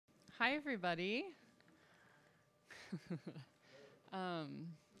Hi, everybody.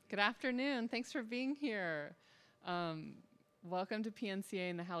 Good afternoon. Thanks for being here. Welcome to PNCA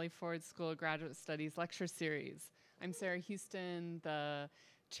and the Hallie Ford School of Graduate Studies lecture series. I'm Sarah Houston, the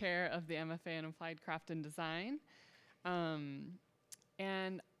chair of the MFA in Applied Craft and Design.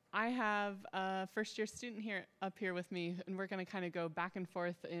 And I have a first-year student up here with me, and we're going to kind of go back and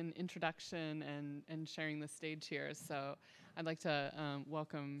forth in introduction and sharing the stage here. So I'd like to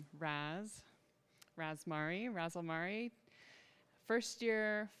welcome Razel Mari,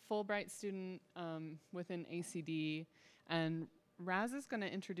 first-year Fulbright student within ACD, and Raz is going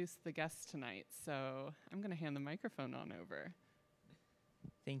to introduce the guests tonight. So I'm going to hand the microphone on over.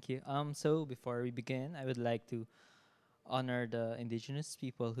 Thank you. So before we begin, I would like to honor the indigenous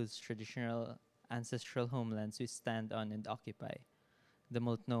people whose traditional ancestral homelands we stand on and occupy. The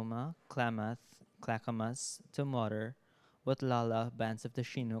Multnomah, Klamath, Clackamas, Tumwater, Watlala bands of the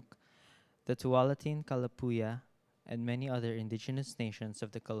Chinook, the Tualatin, Kalapuya, and many other indigenous nations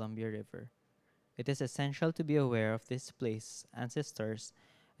of the Columbia River. It is essential to be aware of this place, ancestors,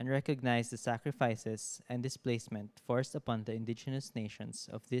 and recognize the sacrifices and displacement forced upon the indigenous nations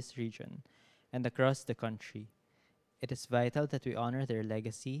of this region and across the country. It is vital that we honor their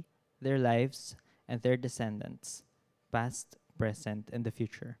legacy, their lives, and their descendants, past, present, and the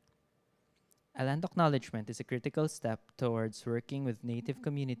future. A land acknowledgement is a critical step towards working with Native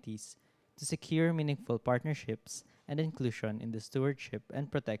communities to secure meaningful partnerships and inclusion in the stewardship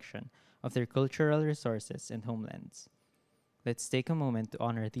and protection of their cultural resources and homelands. Let's take a moment to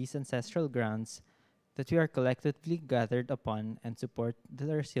honor these ancestral grounds that we are collectively gathered upon and support the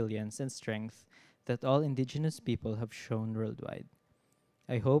resilience and strength that all indigenous people have shown worldwide.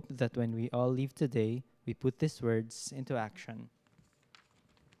 I hope that when we all leave today, we put these words into action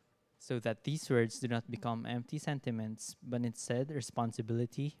so that these words do not become empty sentiments, but instead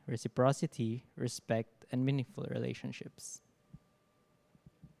responsibility, reciprocity, respect, and meaningful relationships.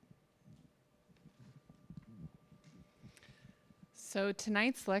 So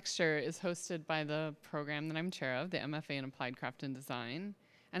tonight's lecture is hosted by the program that I'm chair of, the MFA in Applied Craft and Design.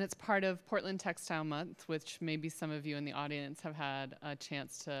 And it's part of Portland Textile Month, which maybe some of you in the audience have had a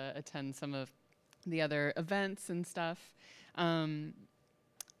chance to attend some of the other events and stuff.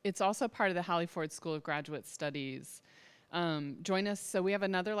 It's also part of the Hallie Ford School of Graduate Studies. Join us, so we have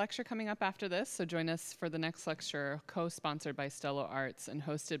another lecture coming up after this, so join us for the next lecture, co-sponsored by Stello Arts and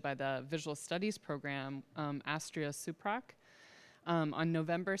hosted by the Visual Studies program, Astria Suprak, on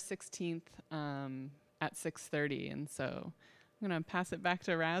November 16th at 6:30. And so I'm going to pass it back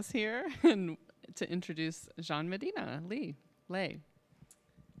to Raz here and to introduce Jeanne Medina Lay.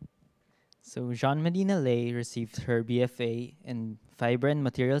 So Jeanne Medina Lay received her BFA in Fiber and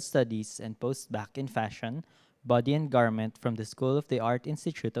Material Studies and Post-Bac in Fashion, Body and Garment from the School of the Art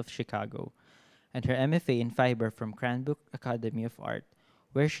Institute of Chicago, and her MFA in Fiber from Cranbrook Academy of Art,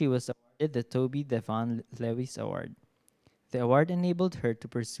 where she was awarded the Toby Devan Lewis Award. The award enabled her to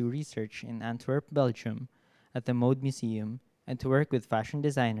pursue research in Antwerp, Belgium, at the ModeMuseum, and to work with fashion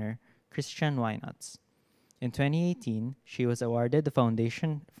designer Christian Wijnants. In 2018, she was awarded the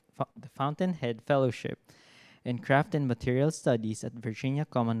Fountainhead Fellowship in Craft and Material Studies at Virginia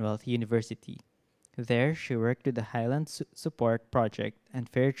Commonwealth University. There, she worked with the Highland Support Project and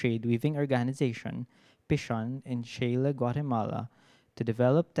Fair Trade Weaving Organization, Pixan, in Xela, Guatemala, to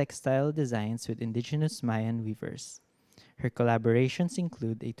develop textile designs with indigenous Mayan weavers. Her collaborations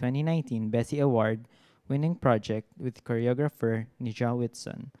include a 2019 Bessie Award winning project with choreographer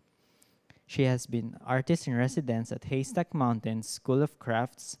Whitson. She has been artist in residence at Haystack Mountains School of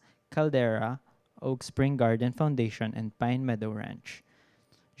Crafts, Caldera, Oak Spring Garden Foundation, and Pine Meadow Ranch.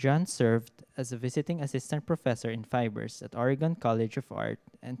 Jeanne served as a visiting assistant professor in fibers at Oregon College of Art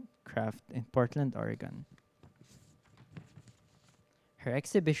and Craft in Portland, Oregon. Her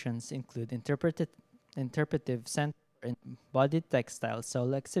exhibitions include Interpretive Center for Embodied Textiles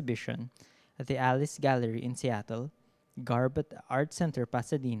solo exhibition at the Alice Gallery in Seattle, Garb at the Art Center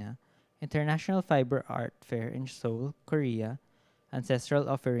Pasadena, International Fiber Art Fair in Seoul, Korea, Ancestral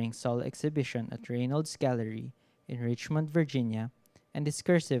Offerings solo exhibition at Reynolds Gallery in Richmond, Virginia, and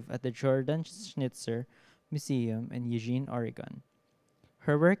Discursive at the Jordan Schnitzer Museum in Eugene, Oregon.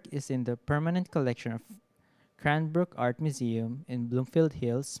 Her work is in the permanent collection of Cranbrook Art Museum in Bloomfield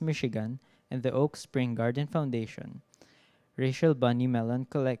Hills, Michigan, and the Oak Spring Garden Foundation, Rachel Bunny Mellon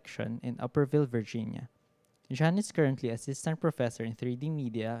Collection in Upperville, Virginia. Jeanne is currently assistant professor in 3D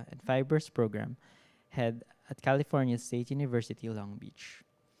Media and Fibers program head at California State University, Long Beach.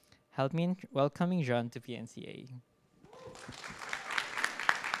 Help me in welcoming Jeanne to PNCA.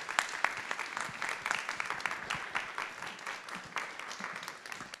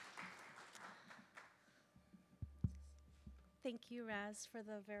 Thank you, Raz, for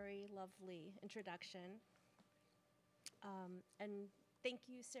the very lovely introduction. And thank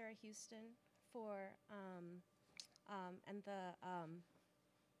you, Sarah Houston, and the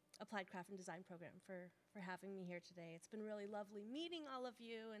Applied Craft and Design program for having me here today. It's been really lovely meeting all of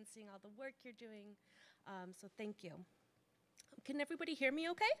you and seeing all the work you're doing. So thank you. Can everybody hear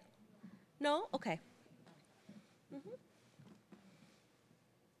me okay? No? Okay.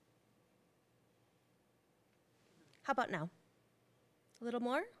 How about now? A little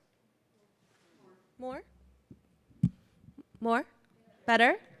more? More? More?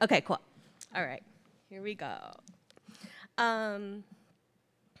 Better? Okay, cool. All right, here we go.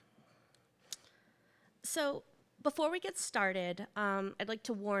 So before we get started, I'd like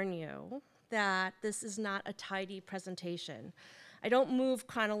to warn you that this is not a tidy presentation. I don't move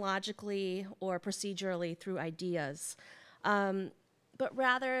chronologically or procedurally through ideas, but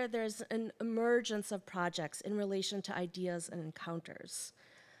rather there's an emergence of projects in relation to ideas and encounters.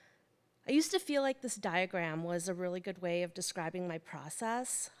 I used to feel like this diagram was a really good way of describing my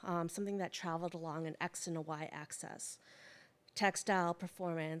process, something that traveled along an X and a Y axis. Textile,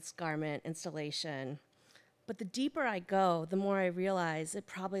 performance, garment, installation. But the deeper I go, the more I realize it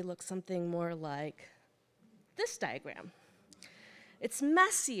probably looks something more like this diagram. It's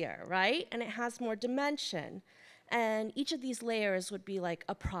messier, right? And it has more dimension. And each of these layers would be like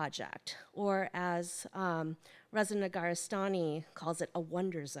a project, or as Reza Nagaristani calls it, a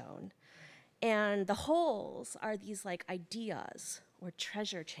wonder zone. And the holes are these like ideas or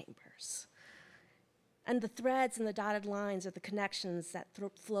treasure chambers. And the threads and the dotted lines are the connections that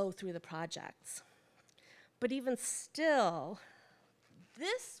flow through the projects. But even still,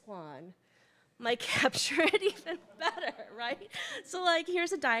 this one might capture it even better, right? So like,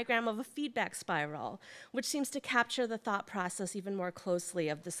 here's a diagram of a feedback spiral, which seems to capture the thought process even more closely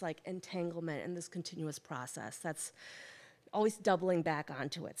of this like entanglement and this continuous process that's always doubling back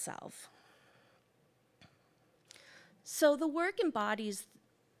onto itself. So the work embodies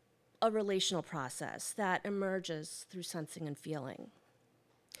a relational process that emerges through sensing and feeling.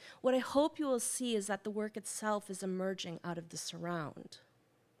 What I hope you will see is that the work itself is emerging out of the surround.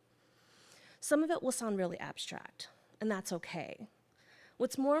 Some of it will sound really abstract, and that's okay.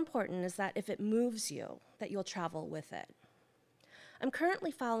 What's more important is that if it moves you, that you'll travel with it. I'm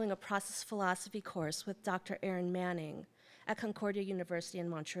currently following a process philosophy course with Dr. Erin Manning at Concordia University in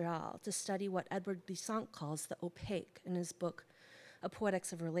Montreal to study what Edward Glissant calls the opaque in his book, A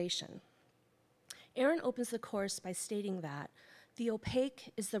Poetics of Relation. Erin opens the course by stating that the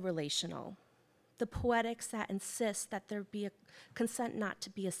opaque is the relational, the poetics that insist that there be a consent not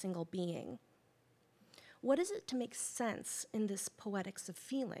to be a single being. What is it to make sense in this poetics of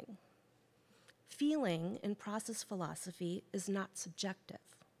feeling? Feeling in process philosophy is not subjective.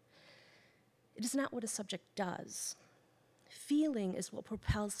 It is not what a subject does. Feeling is what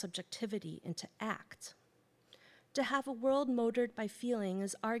propels subjectivity into act. To have a world motored by feeling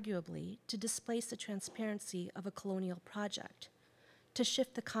is arguably to displace the transparency of a colonial project, to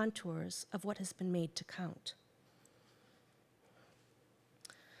shift the contours of what has been made to count.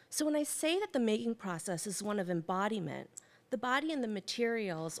 So when I say that the making process is one of embodiment, the body and the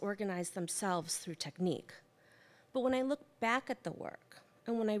materials organize themselves through technique. But when I look back at the work,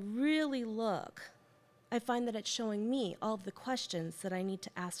 and when I really look, I find that it's showing me all of the questions that I need to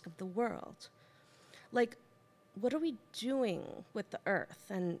ask of the world. Like, what are we doing with the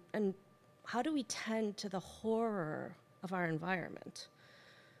earth? And how do we tend to the horror of our environment?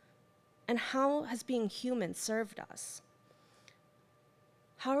 And how has being human served us?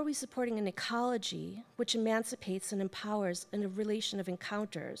 How are we supporting an ecology which emancipates and empowers in a relation of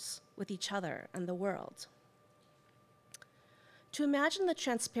encounters with each other and the world? To imagine the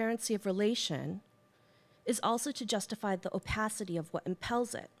transparency of relation is also to justify the opacity of what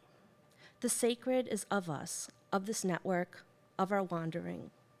impels it. The sacred is of us, of this network, of our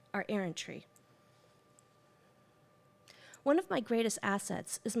wandering, our errantry. One of my greatest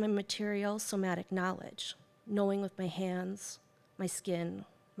assets is my material somatic knowledge, knowing with my hands, my skin,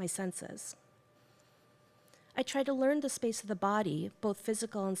 my senses. I try to learn the space of the body, both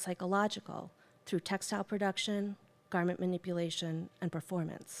physical and psychological, through textile production, garment manipulation, and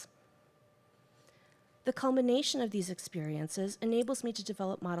performance. The culmination of these experiences enables me to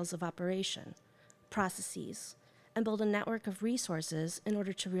develop models of operation, processes, and build a network of resources in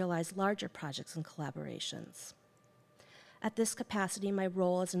order to realize larger projects and collaborations. At this capacity, my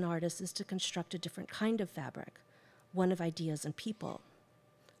role as an artist is to construct a different kind of fabric, one of ideas and people.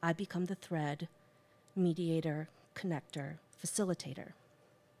 I become the thread, mediator, connector, facilitator.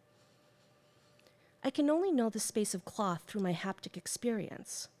 I can only know the space of cloth through my haptic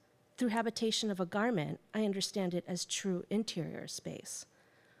experience, Through habitation of a garment, I understand it as true interior space,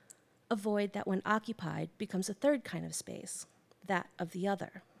 a void that when occupied becomes a third kind of space, that of the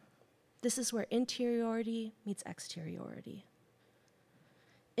other. This is where interiority meets exteriority.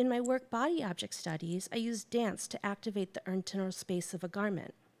 In my work body object studies, I use dance to activate the internal space of a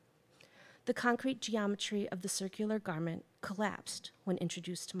garment. The concrete geometry of the circular garment collapsed when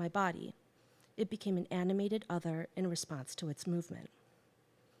introduced to my body. It became an animated other in response to its movement.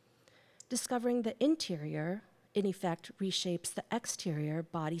 Discovering the interior, in effect, reshapes the exterior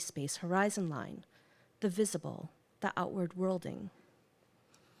body space horizon line, the visible, the outward worlding.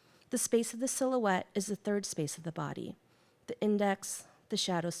 The space of the silhouette is the third space of the body, the index, the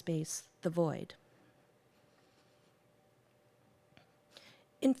shadow space, the void.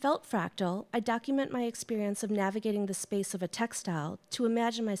 In Felt Fractal, I document my experience of navigating the space of a textile to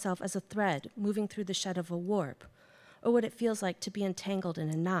imagine myself as a thread moving through the shed of a warp, or what it feels like to be entangled in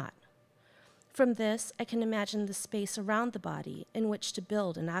a knot. From this, I can imagine the space around the body in which to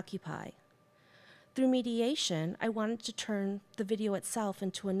build and occupy. Through mediation, I wanted to turn the video itself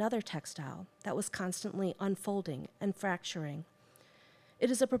into another textile that was constantly unfolding and fracturing.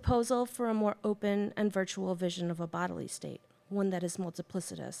 It is a proposal for a more open and virtual vision of a bodily state, one that is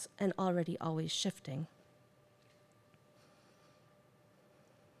multiplicitous and already always shifting.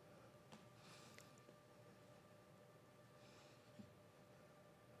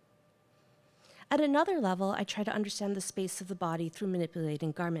 At another level, I try to understand the space of the body through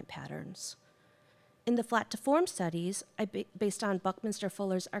manipulating garment patterns. In the flat-to-form studies, based on Buckminster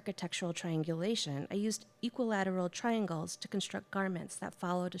Fuller's architectural triangulation, I used equilateral triangles to construct garments that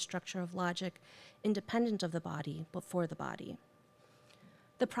followed a structure of logic independent of the body, but for the body.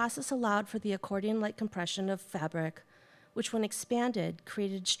 The process allowed for the accordion-like compression of fabric, which when expanded,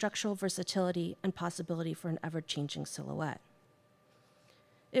 created structural versatility and possibility for an ever-changing silhouette.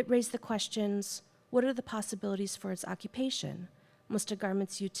 It raised the questions, what are the possibilities for its occupation? Must a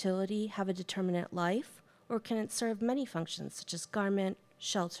garment's utility have a determinate life, or can it serve many functions, such as garment,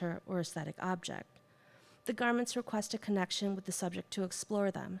 shelter, or aesthetic object? The garments request a connection with the subject to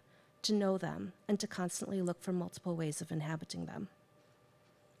explore them, to know them, and to constantly look for multiple ways of inhabiting them.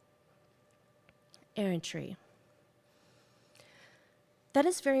 Errantry. That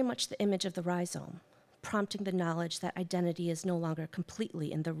is very much the image of the rhizome, prompting the knowledge that identity is no longer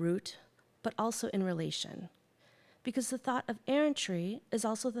completely in the root, but also in relation. Because the thought of errantry is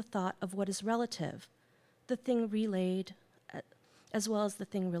also the thought of what is relative, the thing relayed, as well as the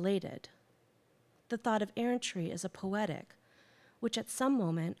thing related. The thought of errantry is a poetic, which at some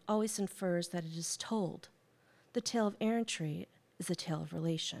moment always infers that it is told. The tale of errantry is a tale of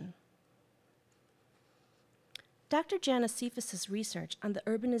relation. Dr. Jana Cephas's research on the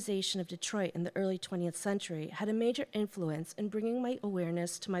urbanization of Detroit in the early 20th century had a major influence in bringing my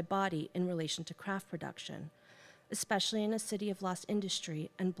awareness to my body in relation to craft production, especially in a city of lost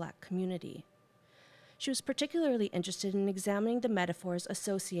industry and Black community. She was particularly interested in examining the metaphors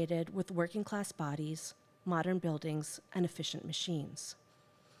associated with working-class bodies, modern buildings, and efficient machines.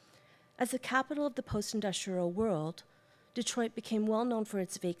 As the capital of the post-industrial world, Detroit became well known for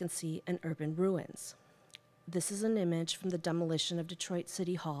its vacancy and urban ruins. This is an image from the demolition of Detroit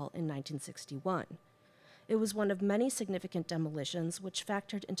City Hall in 1961. It was one of many significant demolitions which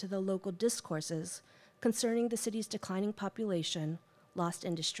factored into the local discourses concerning the city's declining population, lost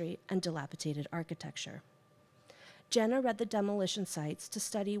industry, and dilapidated architecture. Jenna read the demolition sites to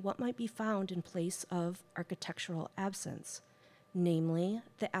study what might be found in place of architectural absence, namely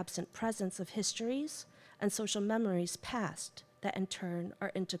the absent presence of histories and social memories past that in turn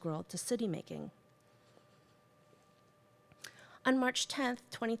are integral to city making. On March 10,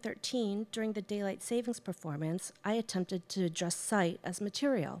 2013, during the Daylight Savings performance, I attempted to address site as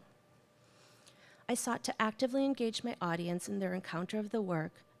material. I sought to actively engage my audience in their encounter of the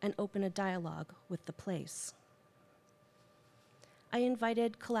work and open a dialogue with the place. I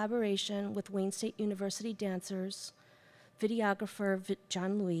invited collaboration with Wayne State University dancers, videographer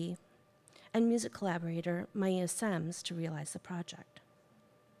John Louis, and music collaborator Maya Sems to realize the project.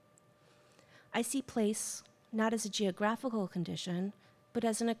 I see place not as a geographical condition, but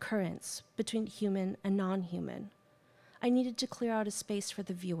as an occurrence between human and non-human. I needed to clear out a space for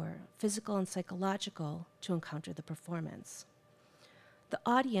the viewer, physical and psychological, to encounter the performance. The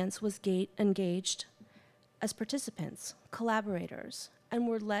audience was engaged as participants, collaborators, and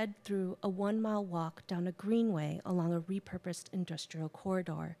were led through a 1-mile walk down a greenway along a repurposed industrial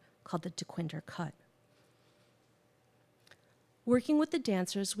corridor called the DeQuinder Cut. Working with the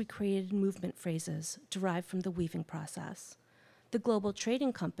dancers, we created movement phrases derived from the weaving process. The Global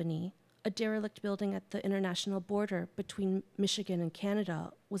Trading Company, a derelict building at the international border between Michigan and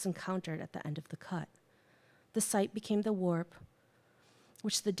Canada was encountered at the end of the cut. The site became the warp,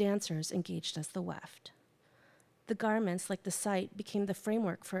 which the dancers engaged as the weft. The garments, like the site, became the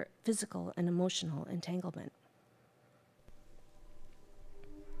framework for physical and emotional entanglement.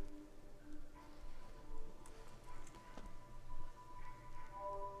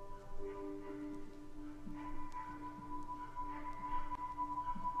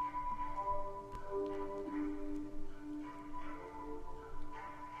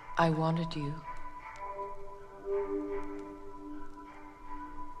 I wanted you.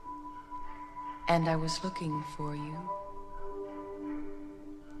 And I was looking for you.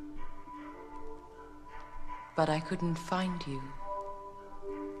 But I couldn't find you.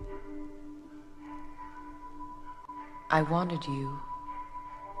 I wanted you.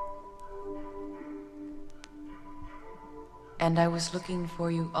 And I was looking for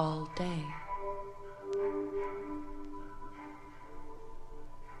you all day.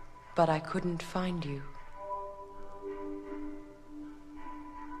 But I couldn't find you.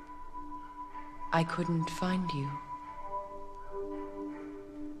 I couldn't find you.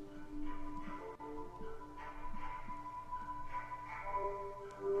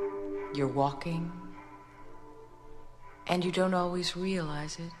 You're walking, and you don't always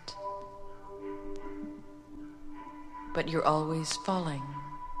realize it, but you're always falling.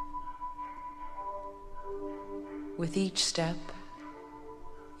 With each step,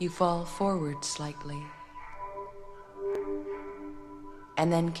 you fall forward slightly,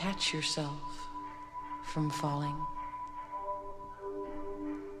 and then catch yourself from falling.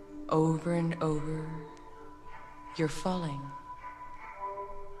 Over and over, you're falling,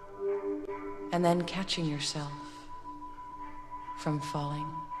 and then catching yourself from falling.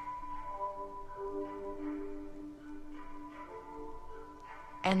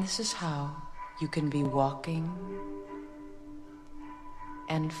 And this is how you can be walking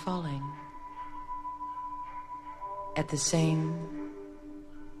and falling at the same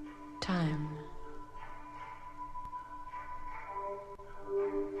time.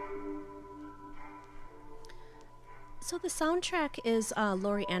 So the soundtrack is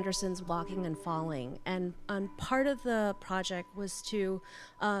Laurie Anderson's Walking and Falling, and part of the project was to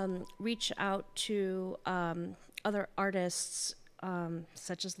reach out to other artists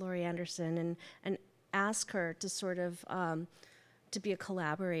such as Laurie Anderson and ask her to sort of to be a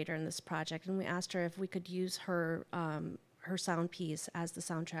collaborator in this project. And we asked her if we could use her her sound piece as the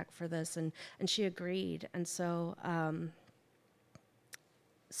soundtrack for this, and she agreed. And so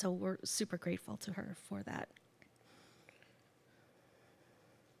so we're super grateful to her for that.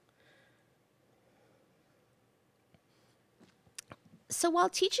 So while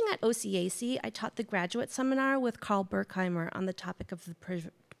teaching at OCAC, I taught the graduate seminar with Carl Berkheimer on the topic of the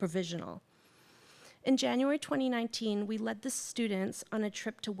provisional. In January 2019, we led the students on a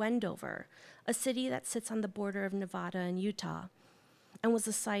trip to Wendover, a city that sits on the border of Nevada and Utah, and was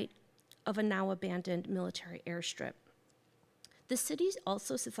the site of a now abandoned military airstrip. The city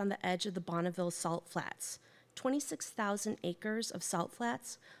also sits on the edge of the Bonneville Salt Flats, 26,000 acres of salt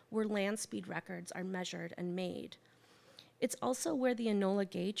flats where land speed records are measured and made. It's also where the Enola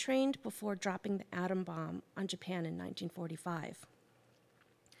Gay trained before dropping the atom bomb on Japan in 1945.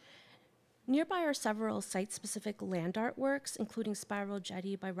 Nearby are several site-specific land artworks, including Spiral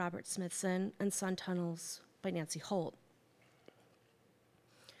Jetty by Robert Smithson and Sun Tunnels by Nancy Holt.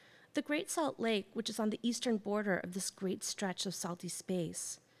 The Great Salt Lake, which is on the eastern border of this great stretch of salty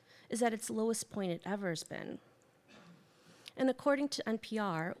space, is at its lowest point it ever has been. And according to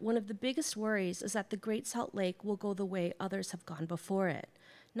NPR, one of the biggest worries is that the Great Salt Lake will go the way others have gone before it,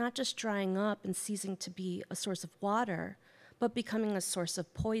 not just drying up and ceasing to be a source of water, but becoming a source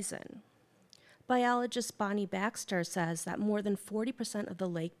of poison. Biologist Bonnie Baxter says that more than 40% of the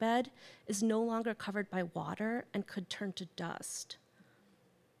lake bed is no longer covered by water and could turn to dust.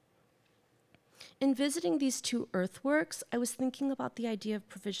 In visiting these two earthworks, I was thinking about the idea of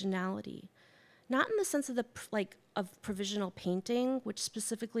provisionality, not in the sense of of provisional painting, which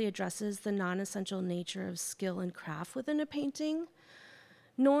specifically addresses the non-essential nature of skill and craft within a painting,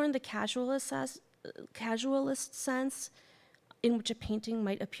 nor in the casualist sense in which a painting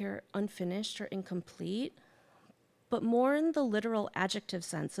might appear unfinished or incomplete, but more in the literal adjective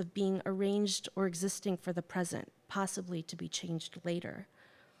sense of being arranged or existing for the present, possibly to be changed later.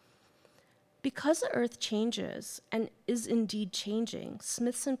 Because the earth changes, and is indeed changing,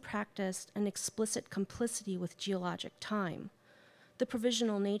 Smithson practiced an explicit complicity with geologic time, the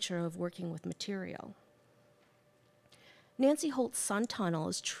provisional nature of working with material. Nancy Holt's Sun Tunnel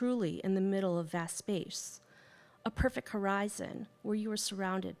is truly in the middle of vast space, a perfect horizon where you are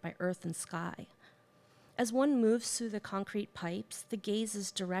surrounded by earth and sky. As one moves through the concrete pipes, the gaze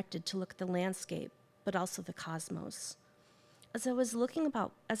is directed to look at the landscape, but also the cosmos. As I was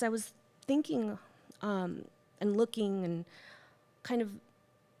thinking and looking and kind of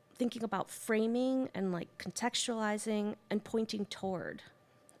thinking about framing and like contextualizing and pointing toward,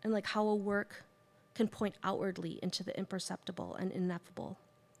 and like how a work can point outwardly into the imperceptible and ineffable.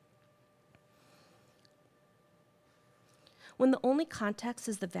 When the only context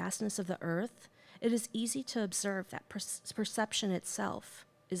is the vastness of the earth, it is easy to observe that perception itself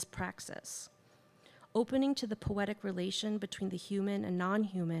is praxis. Opening to the poetic relation between the human and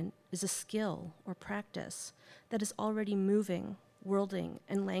non-human is a skill or practice that is already moving, worlding,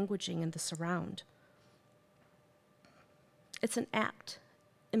 and languaging in the surround. It's an act,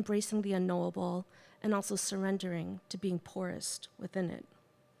 embracing the unknowable and also surrendering to being porous within it.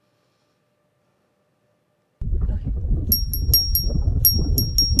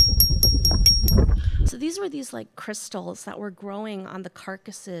 So these were these like crystals that were growing on the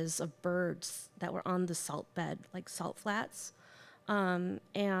carcasses of birds that were on the salt bed, like salt flats. We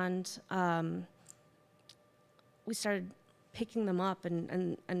started picking them up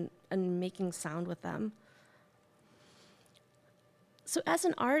and making sound with them. So as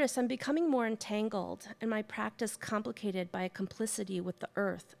an artist, I'm becoming more entangled and my practice complicated by a complicity with the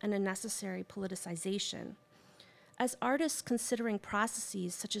earth and a necessary politicization. As artists considering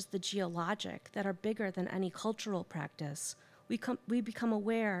processes such as the geologic that are bigger than any cultural practice, we become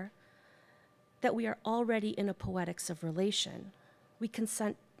aware that we are already in a poetics of relation. We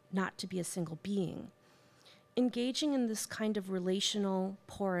consent not to be a single being. Engaging in this kind of relational,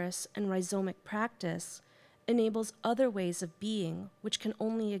 porous, and rhizomic practice enables other ways of being which can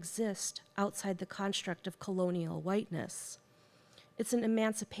only exist outside the construct of colonial whiteness. It's an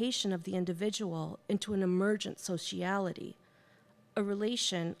emancipation of the individual into an emergent sociality, a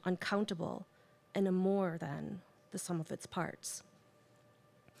relation uncountable and a more than the sum of its parts.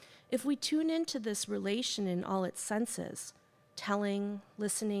 If we tune into this relation in all its senses, telling,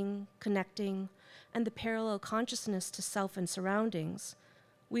 listening, connecting, and the parallel consciousness to self and surroundings,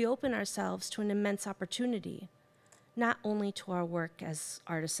 we open ourselves to an immense opportunity, not only to our work as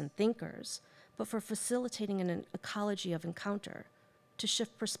artists and thinkers, but for facilitating an ecology of encounter, to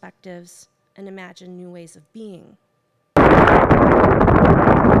shift perspectives and imagine new ways of being.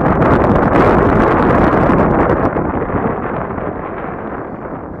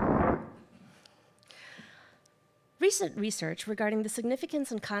 Recent research regarding the significance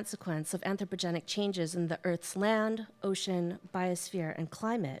and consequence of anthropogenic changes in the Earth's land, ocean, biosphere, and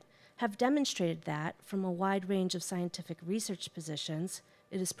climate have demonstrated that, from a wide range of scientific research positions,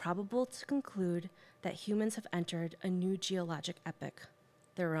 it is probable to conclude that humans have entered a new geologic epoch,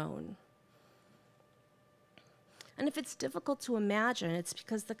 their own. And if it's difficult to imagine, it's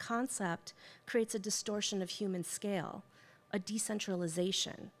because the concept creates a distortion of human scale, a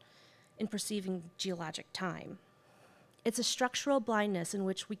decentralization in perceiving geologic time. It's a structural blindness in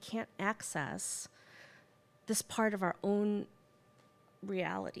which we can't access this part of our own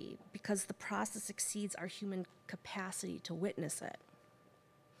reality because the process exceeds our human capacity to witness it.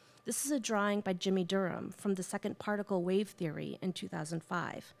 This is a drawing by Jimmy Durham from the second particle wave theory in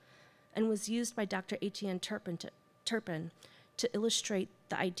 2005 and was used by Dr. Etienne Turpin to illustrate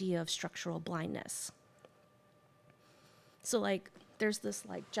the idea of structural blindness. So like there's this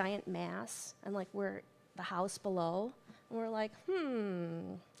like giant mass and like we're the house below and we're like,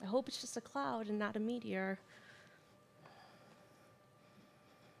 I hope it's just a cloud and not a meteor.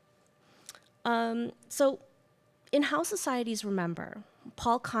 So in How Societies Remember,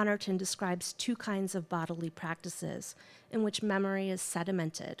 Paul Connerton describes two kinds of bodily practices in which memory is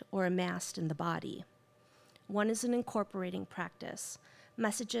sedimented or amassed in the body. One is an incorporating practice,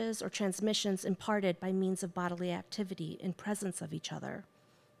 messages or transmissions imparted by means of bodily activity in presence of each other,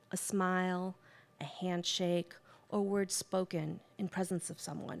 a smile, a handshake, or words spoken in presence of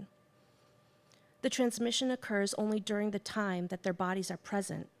someone. The transmission occurs only during the time that their bodies are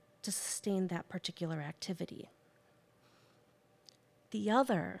present to sustain that particular activity. The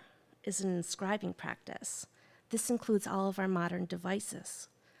other is an inscribing practice. This includes all of our modern devices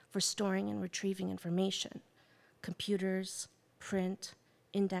for storing and retrieving information, computers, print,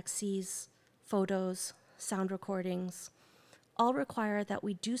 indexes, photos, sound recordings, all require that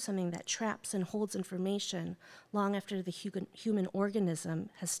we do something that traps and holds information long after the human organism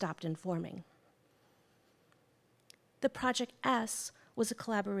has stopped informing. The Project S was a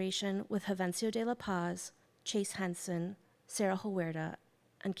collaboration with Jovencio de la Paz, Chase Henson, Sarah Huerta,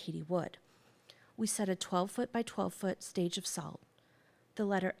 and Katie Wood. We set a 12-foot by 12-foot stage of salt. The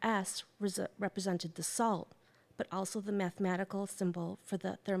letter S represented the salt, but also the mathematical symbol for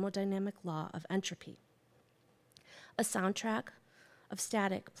the thermodynamic law of entropy. A soundtrack of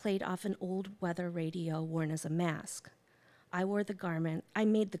static played off an old weather radio worn as a mask. I made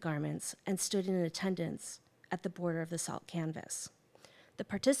the garments and stood in attendance at the border of the salt canvas. The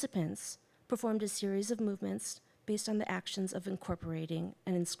participants performed a series of movements based on the actions of incorporating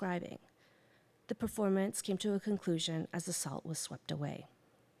and inscribing. The performance came to a conclusion as the salt was swept away.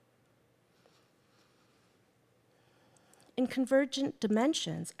 In convergent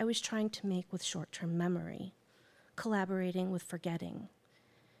dimensions, I was trying to make with short-term memory, collaborating with forgetting.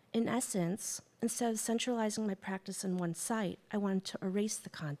 In essence, instead of centralizing my practice in one site, I wanted to erase the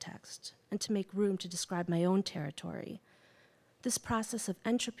context and to make room to describe my own territory. This process of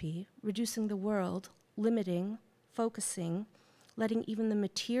entropy, reducing the world, limiting, focusing, letting even the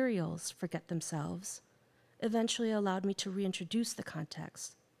materials forget themselves, eventually allowed me to reintroduce the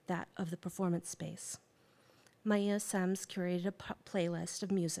context, that of the performance space. Maya Sems curated a playlist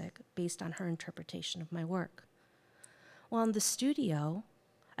of music based on her interpretation of my work. While in the studio,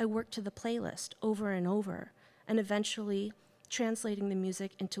 I worked to the playlist over and over, and eventually translating the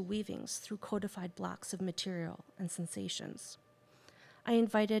music into weavings through codified blocks of material and sensations. I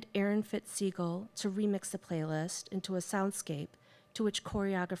invited Aaron Fitzsiegel to remix the playlist into a soundscape to which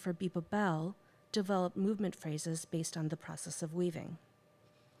choreographer Biba Bell developed movement phrases based on the process of weaving.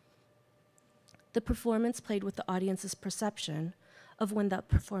 The performance played with the audience's perception of when that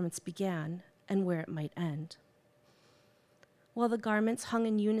performance began and where it might end. While the garments hung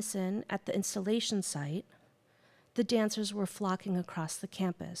in unison at the installation site, the dancers were flocking across the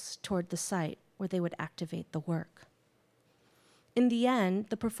campus toward the site where they would activate the work. In the end,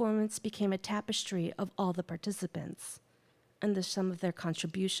 the performance became a tapestry of all the participants and the sum of their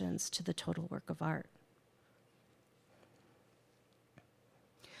contributions to the total work of art.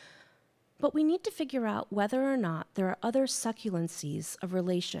 But we need to figure out whether or not there are other succulencies of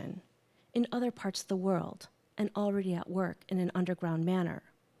relation in other parts of the world and already at work in an underground manner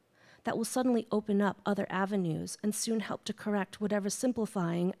that will suddenly open up other avenues and soon help to correct whatever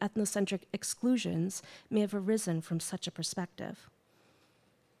simplifying ethnocentric exclusions may have arisen from such a perspective.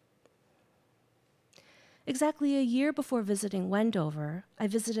 Exactly a year before visiting Wendover, I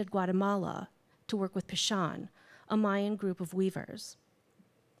visited Guatemala to work with Pixan, a Mayan group of weavers.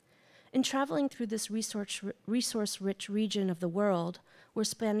 In traveling through this resource-rich region of the world where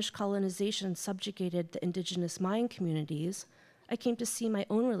Spanish colonization subjugated the indigenous Mayan communities, I came to see my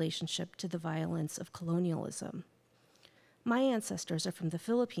own relationship to the violence of colonialism. My ancestors are from the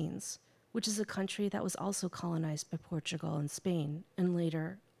Philippines, which is a country that was also colonized by Portugal and Spain, and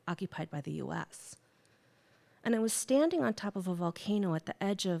later occupied by the US. And I was standing on top of a volcano at the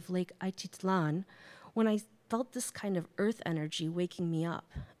edge of Lake Atitlan when I felt this kind of earth energy waking me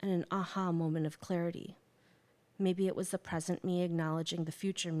up and an aha moment of clarity. Maybe it was the present me acknowledging the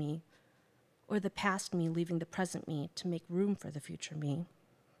future me, or the past me leaving the present me to make room for the future me.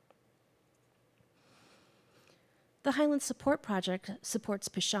 The Highland Support Project supports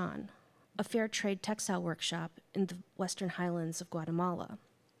Pixan, a fair trade textile workshop in the Western Highlands of Guatemala.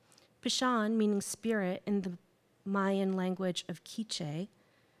 Pixan, meaning spirit in the Mayan language of Quiche,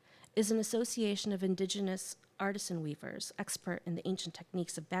 is an association of indigenous artisan weavers, expert in the ancient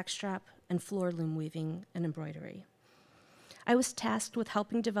techniques of backstrap and floor loom weaving and embroidery. I was tasked with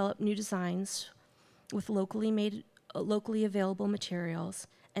helping develop new designs with locally available materials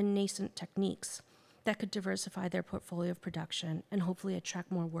and nascent techniques that could diversify their portfolio of production and hopefully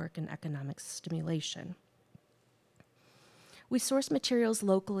attract more work and economic stimulation. We sourced materials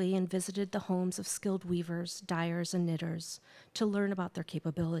locally and visited the homes of skilled weavers, dyers, and knitters to learn about their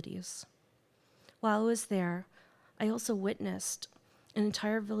capabilities. While I was there, I also witnessed an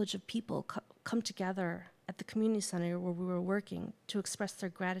entire village of people come together at the community center where we were working to express their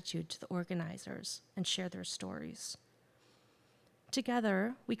gratitude to the organizers and share their stories.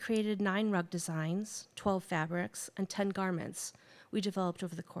 Together, we created 9 rug designs, 12 fabrics, and 10 garments we developed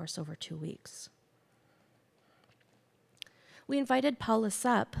over the course over 2 weeks. We invited Paula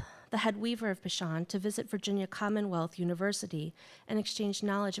Sepp, the head weaver of Pixan, to visit Virginia Commonwealth University and exchange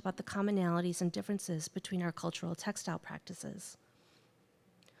knowledge about the commonalities and differences between our cultural textile practices.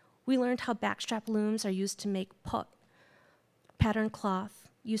 We learned how backstrap looms are used to make pot, pattern cloth,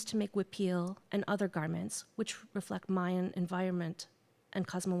 used to make wipil, and other garments, which reflect Mayan environment and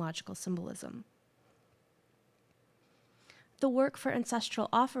cosmological symbolism. The work for ancestral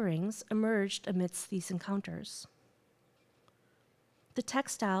offerings emerged amidst these encounters. The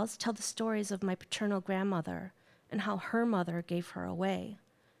textiles tell the stories of my paternal grandmother and how her mother gave her away,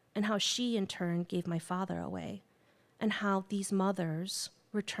 and how she in turn gave my father away, and how these mothers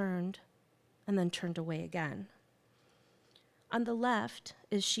returned and then turned away again. On the left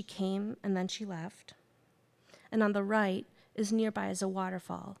is she came and then she left. And on the right is nearby is a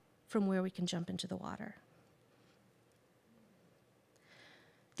waterfall from where we can jump into the water.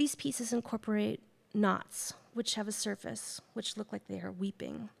 These pieces incorporate knots, which have a surface, which look like they are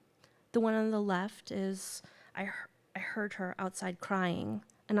weeping. The one on the left is, I heard her outside crying,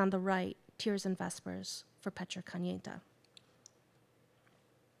 and on the right, Tears and Vespers for Petra Kanieta.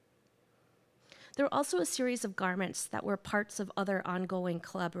 There were also a series of garments that were parts of other ongoing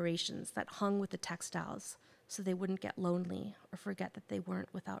collaborations that hung with the textiles so they wouldn't get lonely or forget that they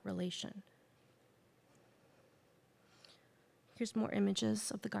weren't without relation. Here's more images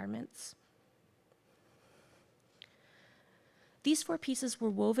of the garments. These 4 pieces were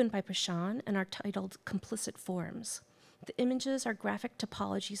woven by Pixan and are titled Complicit Forms. The images are graphic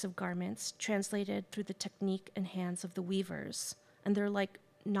topologies of garments translated through the technique and hands of the weavers, and they're like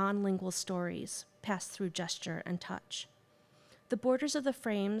non-lingual stories passed through gesture and touch. The borders of the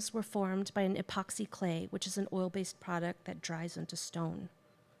frames were formed by an epoxy clay, which is an oil-based product that dries into stone.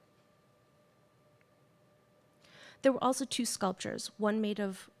 There were also 2 sculptures, one made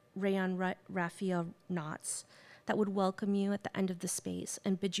of rayon raffia knots that would welcome you at the end of the space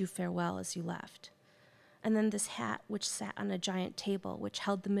and bid you farewell as you left. And then this hat, which sat on a giant table, which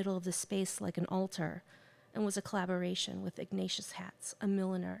held the middle of the space like an altar, and was a collaboration with Ignatius Hats, a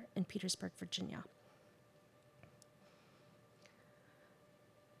milliner in Petersburg, Virginia.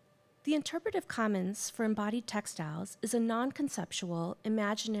 The interpretive commons for embodied textiles is a non-conceptual,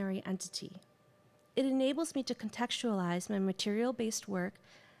 imaginary entity. It enables me to contextualize my material-based work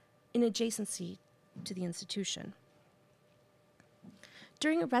in adjacency to the institution.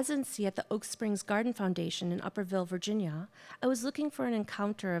 During a residency at the Oak Springs Garden Foundation in Upperville, Virginia, I was looking for an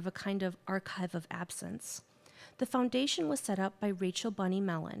encounter of a kind of archive of absence. The foundation was set up by Rachel Bunny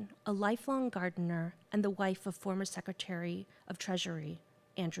Mellon, a lifelong gardener and the wife of former Secretary of Treasury,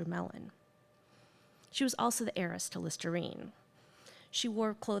 Andrew Mellon. She was also the heiress to Listerine. She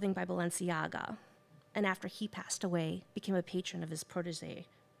wore clothing by Balenciaga, and after he passed away, became a patron of his protege,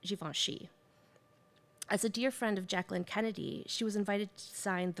 Givenchy. As a dear friend of Jacqueline Kennedy, she was invited to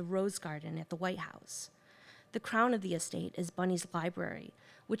design the Rose Garden at the White House. The crown of the estate is Bunny's library,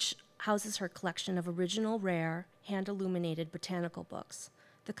 which houses her collection of original, rare, hand-illuminated botanical books,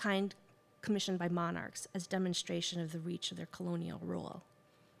 the kind commissioned by monarchs as demonstration of the reach of their colonial rule.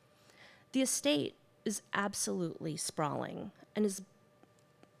 The estate is absolutely sprawling and is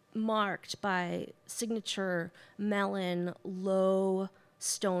marked by signature Mellon low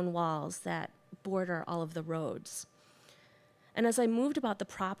stone walls that border all of the roads. And as I moved about the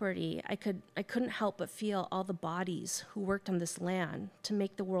property, I couldn't help but feel all the bodies who worked on this land to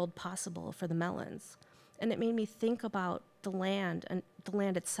make the world possible for the Mellons. And it made me think about the land and the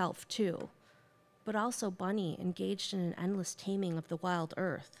land itself too, but also Bunny engaged in an endless taming of the wild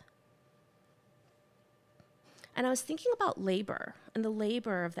earth. And I was thinking about labor and the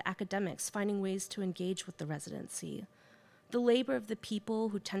labor of the academics finding ways to engage with the residency, the labor of the people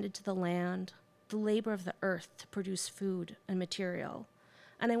who tended to the land, the labor of the earth to produce food and material,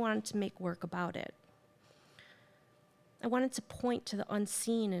 and I wanted to make work about it. I wanted to point to the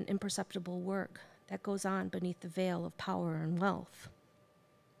unseen and imperceptible work that goes on beneath the veil of power and wealth.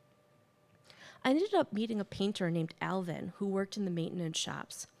 I ended up meeting a painter named Alvin who worked in the maintenance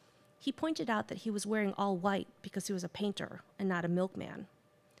shops. He pointed out that he was wearing all white because he was a painter and not a milkman.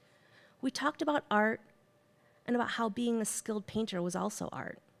 We talked about art and about how being a skilled painter was also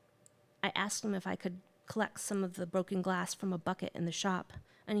art. I asked him if I could collect some of the broken glass from a bucket in the shop,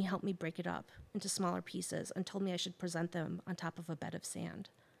 and he helped me break it up into smaller pieces and told me I should present them on top of a bed of sand.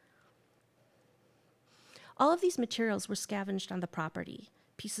 All of these materials were scavenged on the property,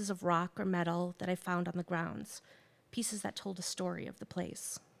 pieces of rock or metal that I found on the grounds, pieces that told a story of the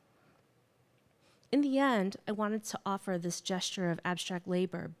place. In the end, I wanted to offer this gesture of abstract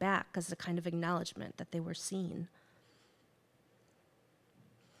labor back as a kind of acknowledgement that they were seen.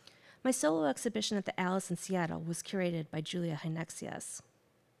 My solo exhibition at the Alice in Seattle was curated by Julia Hynexius.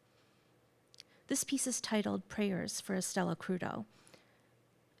 This piece is titled Prayers for Estella Crudo.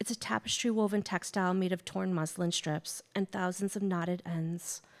 It's a tapestry-woven textile made of torn muslin strips and thousands of knotted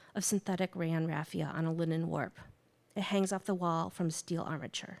ends of synthetic rayon raffia on a linen warp. It hangs off the wall from a steel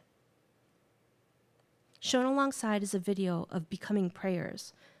armature. Shown alongside is a video of Becoming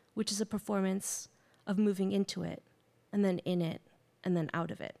Prayers, which is a performance of moving into it, and then in it, and then out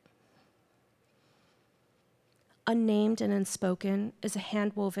of it. Unnamed and Unspoken is a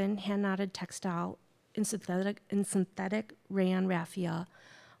hand-woven, hand-knotted textile in synthetic rayon raffia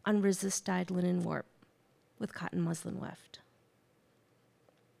on resist-dyed linen warp with cotton muslin weft.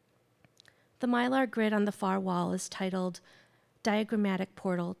 The mylar grid on the far wall is titled diagrammatic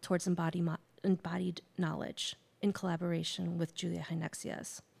portal towards embodied knowledge in collaboration with Julia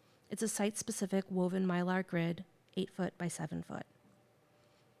Hynexius. It's a site-specific woven mylar grid, 8 foot by 7 foot.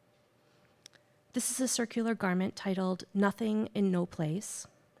 This is a circular garment titled Nothing in No Place.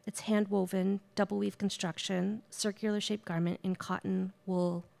 It's hand-woven, double-weave construction, circular-shaped garment in cotton,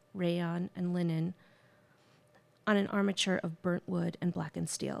 wool, rayon, and linen on an armature of burnt wood and blackened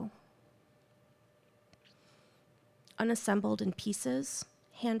steel. Unassembled in pieces,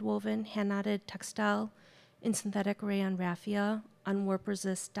 hand-woven, hand-knotted textile in synthetic rayon raffia on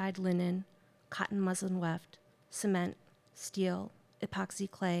warp-resist dyed linen, cotton muslin weft, cement, steel, epoxy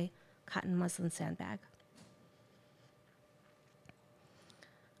clay, cotton muslin sandbag.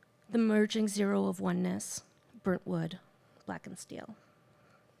 The merging zero of oneness, burnt wood, blackened steel.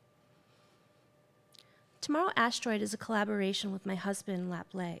 Tomorrow Asteroid is a collaboration with my husband, Lap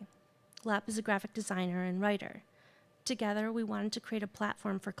Lay. Lap is a graphic designer and writer. Together, we wanted to create a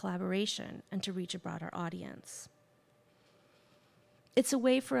platform for collaboration and to reach a broader audience. It's a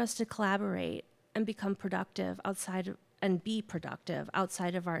way for us to collaborate and become productive outside of, and be productive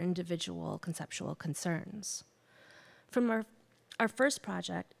outside of our individual conceptual concerns. From our first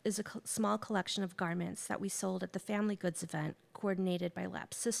project is a small collection of garments that we sold at the Family Goods event coordinated by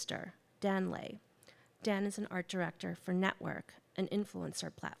Lap's sister, Dan Lay. Dan is an art director for Network, an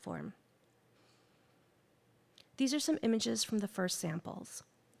influencer platform. These are some images from the first samples.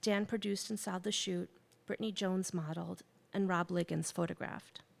 Dan produced and styled the shoot, Brittany Jones modeled, and Rob Liggins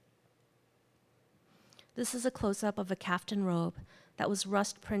photographed. This is a close-up of a caftan robe that was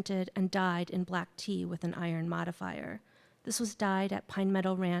rust printed and dyed in black tea with an iron modifier. This was dyed at Pine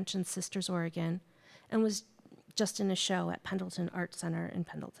Meadow Ranch in Sisters, Oregon, and was just in a show at Pendleton Art Center in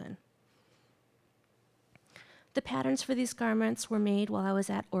Pendleton. The patterns for these garments were made while I was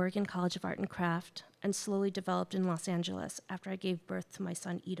at Oregon College of Art and Craft and slowly developed in Los Angeles after I gave birth to my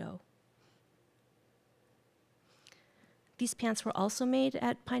son, Ito. These pants were also made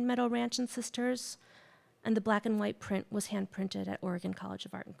at Pine Meadow Ranch and Sisters, and the black and white print was hand-printed at Oregon College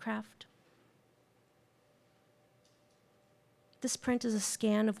of Art and Craft. This print is a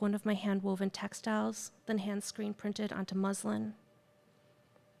scan of one of my hand-woven textiles, then hand-screen printed onto muslin.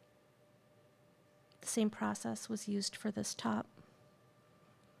 The same process was used for this top.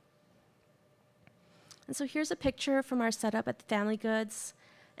 And so here's a picture from our setup at the Family Goods,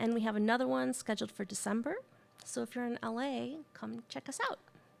 and we have another one scheduled for December. So if you're in LA, come check us out.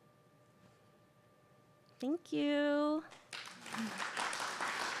 Thank you.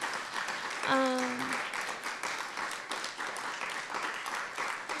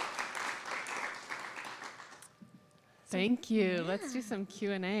 Thank you. Let's do some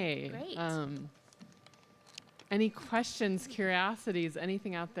Q&A. Great. Any questions, curiosities,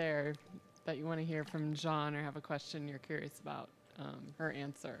 anything out there that you want to hear from Jeanne or have a question you're curious about her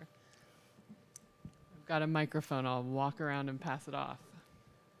answer? I've got a microphone. I'll walk around and pass it off.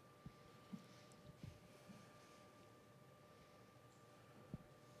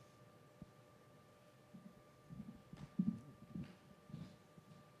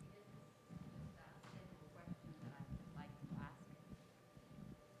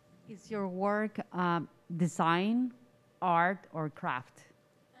 Is your work design, art, or craft?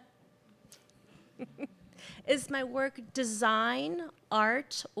 Is my work design,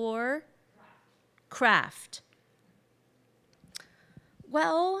 art, or craft?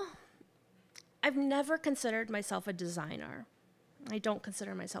 Well, I've never considered myself a designer. I don't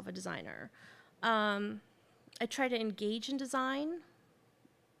consider myself a designer. I try to engage in design,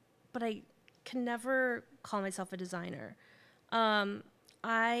 but I can never call myself a designer.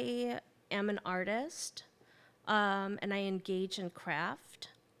 I am an artist, and I engage in craft.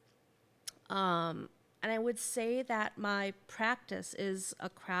 And I would say that my practice is a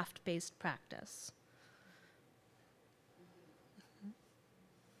craft-based practice.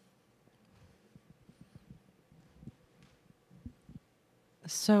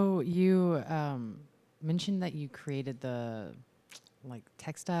 So you mentioned that you created the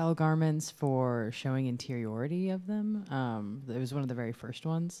textile garments for showing interiority of them. It was one of the very first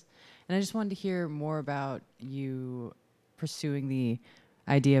ones. And I just wanted to hear more about you pursuing the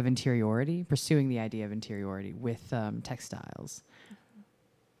idea of interiority with textiles.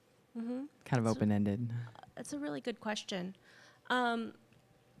 Mm-hmm. Kind of open-ended. That's a really good question.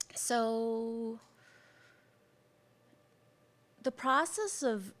 So the process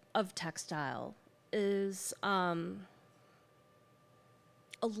of textile is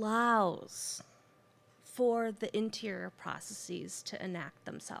allows for the interior processes to enact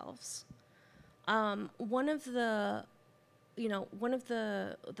themselves. One of the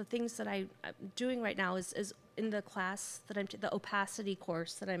things that I'm doing right now is in the class that the opacity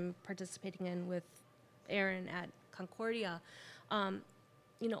course that I'm participating in with Erin at Concordia,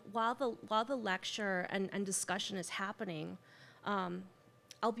 you know, while the lecture and discussion is happening,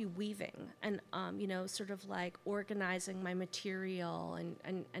 I'll be weaving and, you know, sort of like organizing my material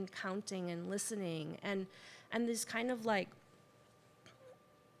and counting and listening. And this kind of like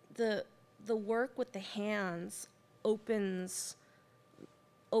the work with the hands opens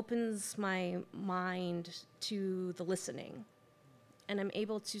my mind to the listening. And I'm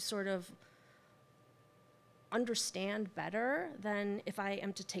able to sort of understand better than if I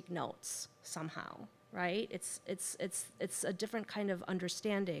am to take notes somehow. Right? It's a different kind of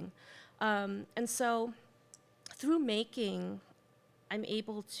understanding. And so through making, I'm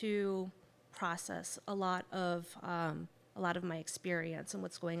able to process a lot of my experience and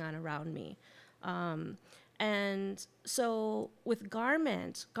what's going on around me. And so with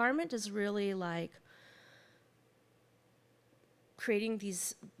garment is really like creating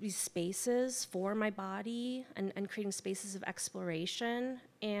these spaces for my body and creating spaces of exploration.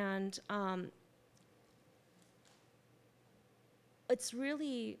 And it's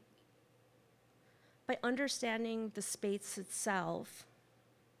really by understanding the space itself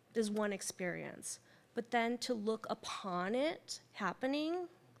is one experience, but then to look upon it happening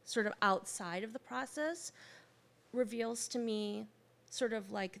sort of outside of the process reveals to me sort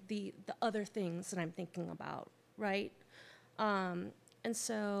of like the other things that I'm thinking about, right? And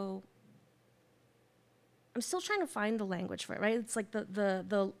so I'm still trying to find the language for it, right? It's like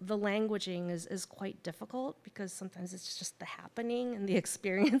the languaging is quite difficult because sometimes it's just the happening and the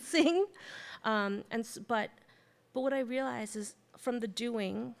experiencing. But what I realize is from the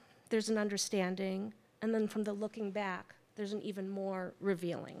doing, there's an understanding, and then from the looking back, there's an even more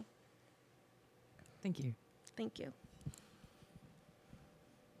revealing. Thank you. Thank you.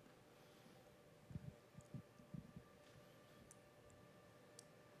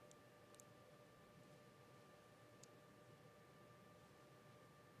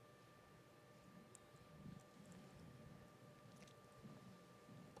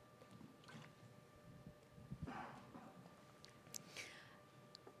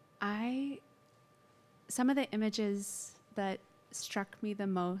 Some of the images that struck me the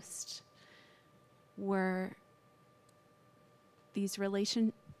most were these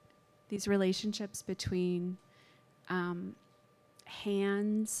relationships between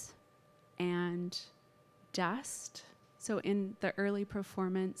hands and dust. So in the early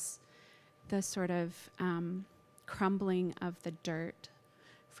performance, the sort of crumbling of the dirt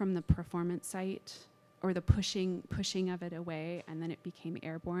from the performance site, or the pushing of it away, and then it became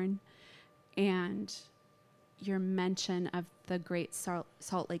airborne. And your mention of the Great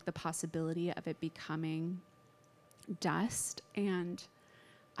Salt Lake, the possibility of it becoming dust. And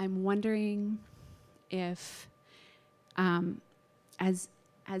I'm wondering if, as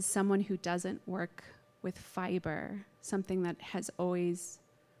someone who doesn't work with fiber, something that has always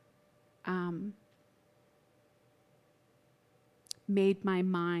made my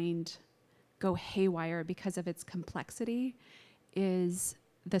mind go haywire because of its complexity is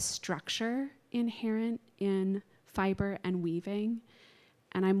the structure inherent in fiber and weaving.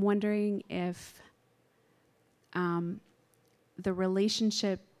 And I'm wondering if the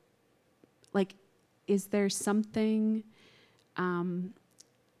relationship, like, is there something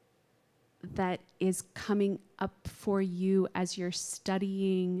that is coming up for you as you're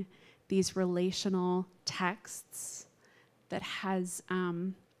studying these relational texts that has,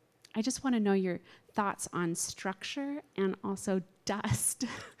 I just want to know your thoughts on structure and also dust,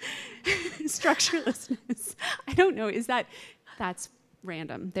 structurelessness. I don't know, that's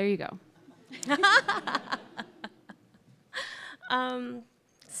random. There you go.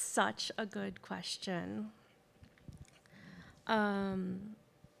 Such a good question.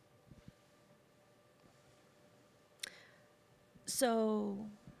 So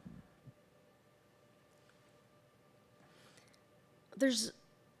there's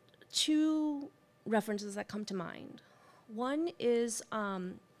two references that come to mind. One is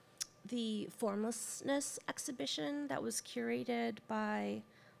the Formlessness exhibition that was curated by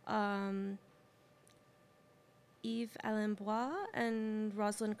Yves Allenbois and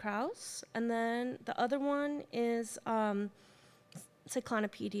Rosalind Krauss. And then the other one is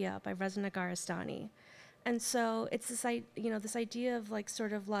Cyclonopedia by Reza Nagaristani. And so it's this, this idea of like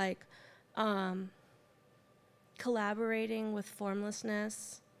sort of like collaborating with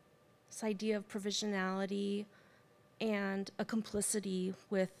formlessness, this idea of provisionality, and a complicity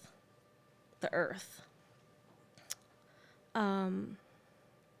with the earth. And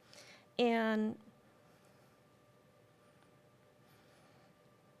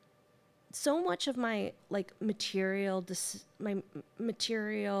so much of my material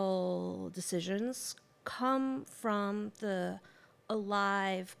decisions come from the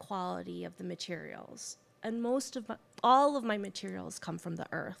alive quality of the materials, and all of my materials come from the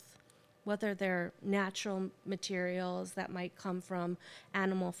earth, whether they're natural materials that might come from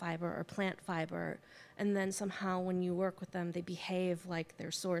animal fiber or plant fiber, and then somehow when you work with them they behave like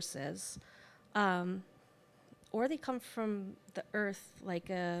their sources, or they come from the earth like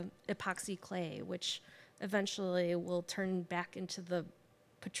a epoxy clay, which eventually will turn back into the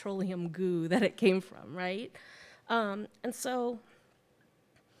petroleum goo that it came from, right? And so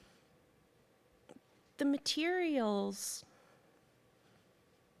the materials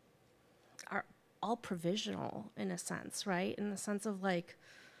are all provisional in a sense, right? In the sense of like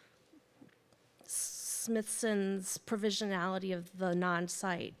Smithson's provisionality of the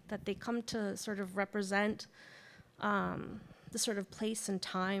non-site, that they come to sort of represent the sort of place and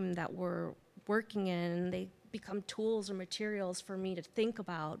time that we're working in. They become tools or materials for me to think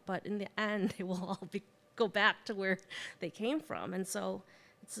about, but in the end, they will all go back to where they came from. And so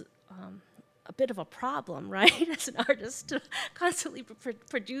it's a bit of a problem, right, as an artist, to constantly be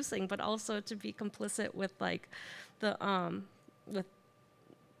producing, but also to be complicit with like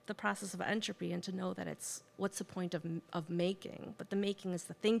the process of entropy, and to know that what's the point of making, but the making is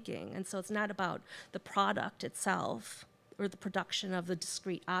the thinking. And so it's not about the product itself or the production of the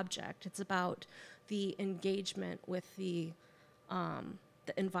discrete object. It's about the engagement with the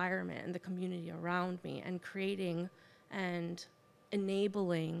environment and the community around me, and creating and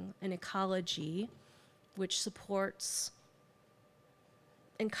enabling an ecology which supports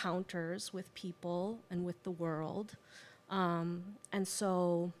encounters with people and with the world. And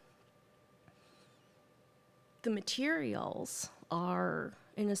so the materials are,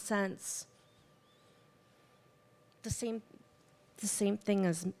 in a sense, the same thing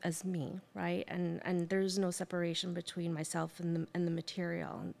as me, right? And there's no separation between myself and the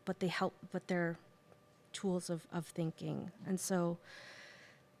material, but they're tools of thinking. And so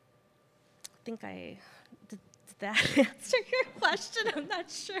I think did that answer your question? I'm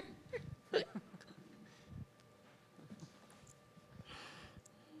not sure.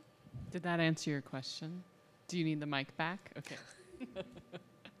 Did that answer your question? Do you need the mic back? Okay.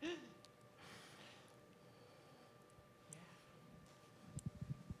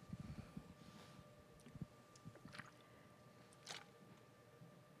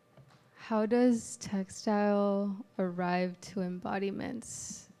 How does textile arrive to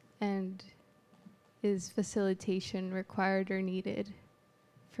embodiments, and is facilitation required or needed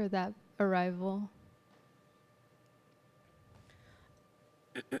for that arrival?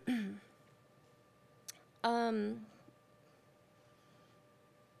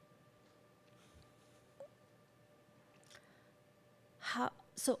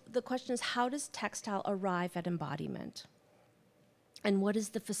 So the question is, how does textile arrive at embodiment? And what is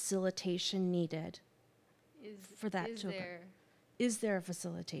the facilitation needed for that to occur? Is there a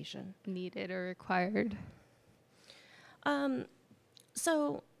facilitation Needed or required?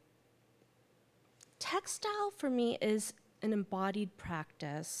 So textile for me is an embodied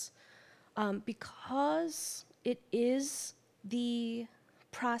practice, because it is the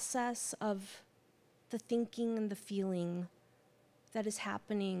process of the thinking and the feeling that is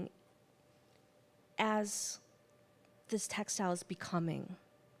happening as this textile is becoming.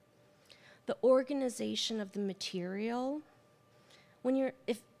 The organization of the material,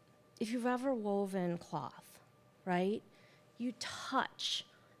 if you've ever woven cloth, right? You touch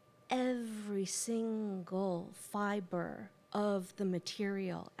every single fiber of the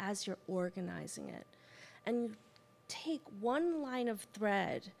material as you're organizing it. And you take one line of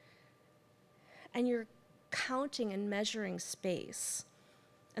thread and you're counting and measuring space,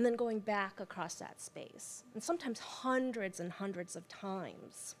 and then going back across that space, and sometimes hundreds and hundreds of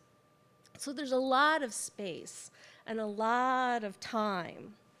times. So there's a lot of space and a lot of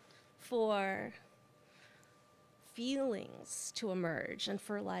time for feelings to emerge, and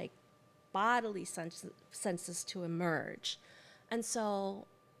for like bodily senses to emerge. And so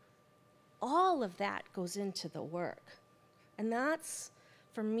all of that goes into the work. And that's,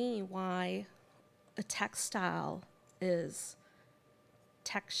 for me, why a textile is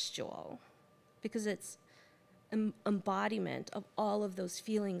textual, because it's embodiment of all of those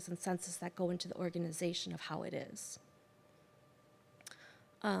feelings and senses that go into the organization of how it is.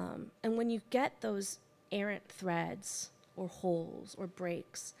 And when you get those errant threads or holes or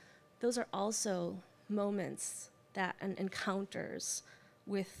breaks, those are also moments and encounters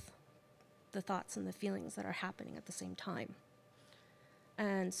with the thoughts and the feelings that are happening at the same time.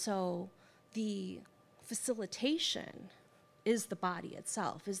 And so the facilitation is the body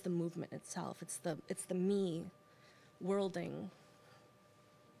itself, is the movement itself. It's the me worlding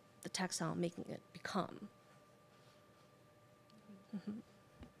the textile, making it become. Mm-hmm.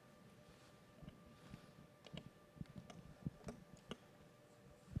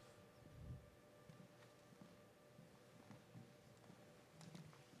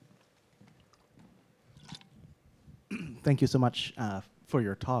 Thank you so much for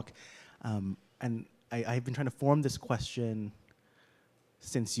your talk. And I've been trying to form this question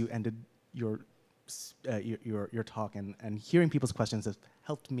since you ended your talk, and hearing people's questions has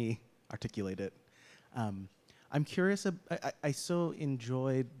helped me articulate it. I'm curious, I so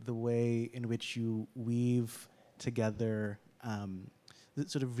enjoyed the way in which you weave together the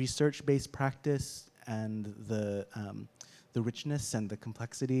sort of research-based practice and the richness and the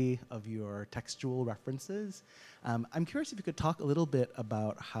complexity of your textual references. I'm curious if you could talk a little bit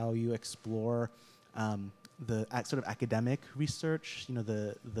about how you explore the sort of academic research,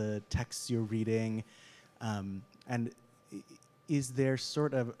 the texts you're reading, and is there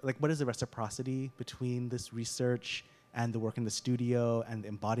sort of, like, what is the reciprocity between this research and the work in the studio and the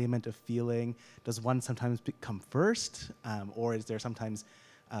embodiment of feeling? Does one sometimes come first, or is there sometimes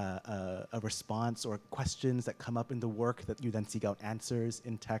a response or questions that come up in the work that you then seek out answers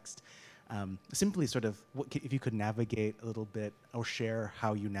in text? Simply sort of, if you could navigate a little bit or share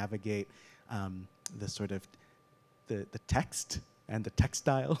how you navigate the sort of the text and the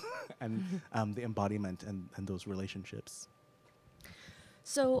textile and the embodiment and those relationships.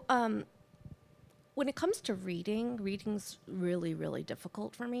 So when it comes to reading's really, really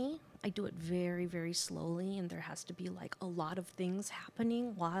difficult for me. I do it very, very slowly, and there has to be like a lot of things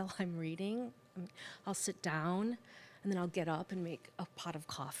happening while I'm reading. I'll sit down, and then I'll get up and make a pot of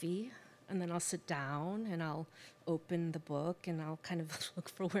coffee, and then I'll sit down, and I'll open the book, and I'll kind of look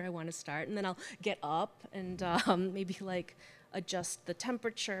for where I want to start, and then I'll get up and maybe like adjust the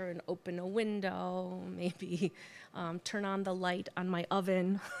temperature and open a window, maybe turn on the light on my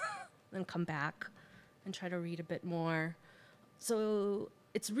oven, then come back and try to read a bit more. So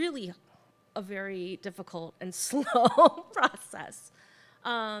it's really a very difficult and slow process.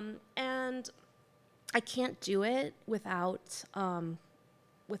 And I can't do it without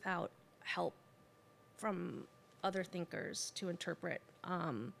help from other thinkers to interpret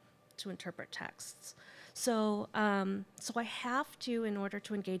texts. So I have to, in order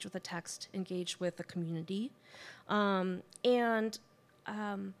to engage with a text, engage with the community,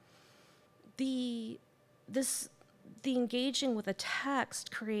 the engaging with a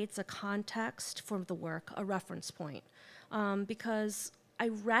text creates a context for the work, a reference point, because I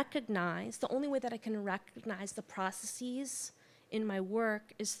recognize, the only way that I can recognize the processes in my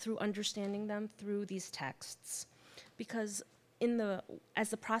work is through understanding them through these texts. Because as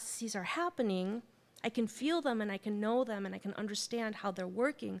the processes are happening, I can feel them and I can know them and I can understand how they're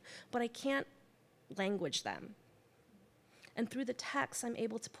working, but I can't language them. And through the text, I'm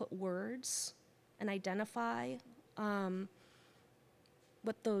able to put words and identify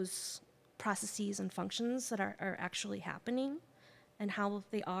what those processes and functions that are actually happening and how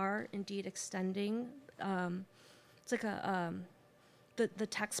they are indeed extending. It's like the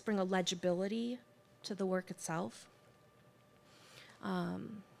texts bring a legibility to the work itself.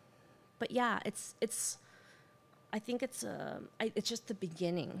 But yeah, I think it's just the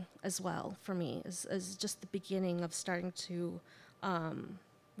beginning as well for me, is just the beginning of starting to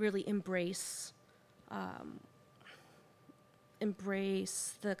really embrace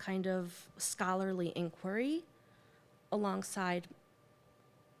the kind of scholarly inquiry alongside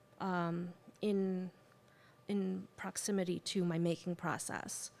in proximity to my making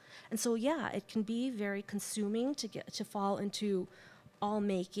process. And so yeah, it can be very consuming to fall into all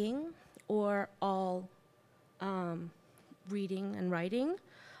making or all reading and writing,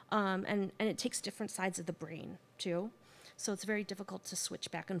 and it takes different sides of the brain too. So it's very difficult to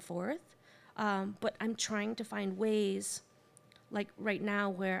switch back and forth. But I'm trying to find ways, like right now,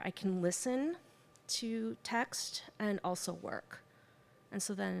 where I can listen to text and also work. And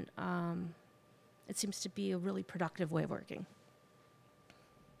so then it seems to be a really productive way of working.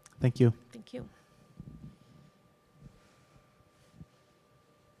 Thank you. Thank you.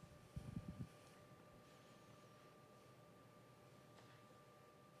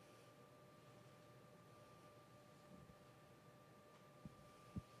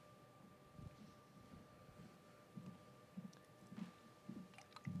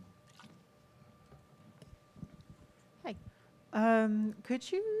 Could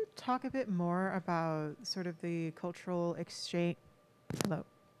you talk a bit more about sort of the cultural exchange? Hello.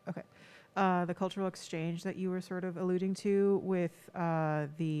 Okay. The cultural exchange that you were sort of alluding to with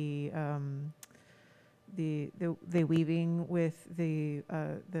the the weaving with the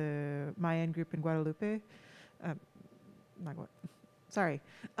Mayan group in Guadalupe.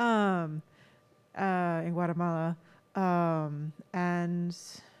 In Guatemala, and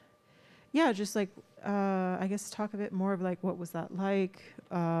yeah, just like I guess talk a bit more of like what was that like,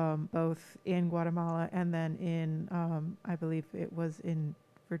 both in Guatemala and then in I believe it was in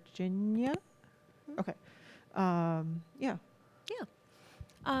Virginia. Okay, yeah.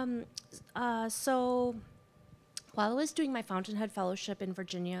 So while I was doing my Fountainhead Fellowship in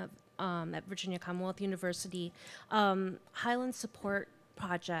Virginia, at Virginia Commonwealth University, Highland Support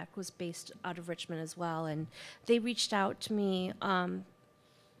Project was based out of Richmond as well, and they reached out to me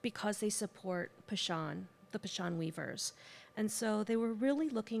because they support Pixan, the Pixan weavers. And so they were really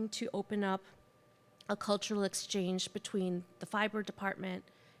looking to open up a cultural exchange between the fiber department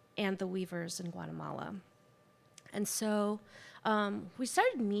and the weavers in Guatemala. And so we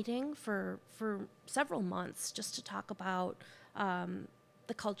started meeting for several months just to talk about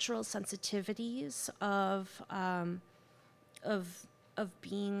the cultural sensitivities of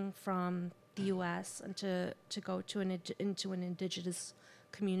being from the U.S. and to go to into an indigenous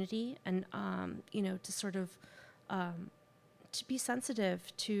community, and to sort of to be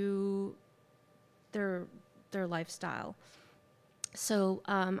sensitive to their lifestyle. So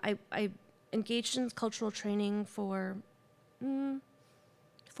I engaged in cultural training for 4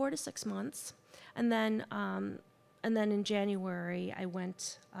 to 6 months, and then in January I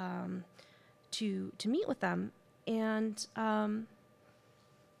went to meet with them, and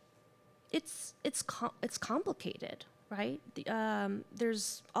it's complicated, right?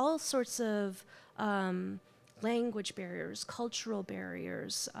 There's all sorts of language barriers, cultural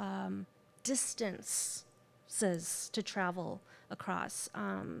barriers, distances to travel across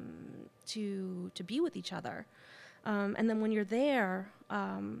to be with each other, and then when you're there,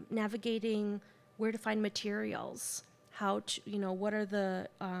 navigating where to find materials, how to, what are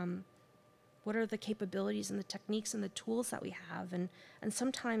the capabilities and the techniques and the tools that we have, and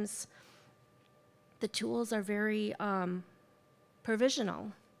sometimes the tools are very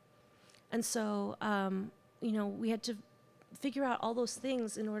provisional, and so we had to figure out all those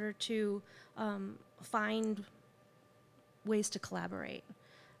things in order to find ways to collaborate.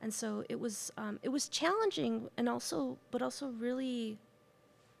 And so it was challenging, and also really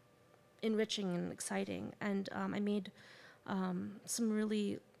enriching and exciting. And I made some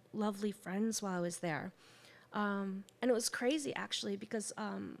really lovely friends while I was there. And it was crazy, actually, because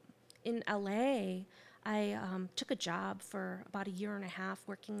in LA, I took a job for about 1.5 years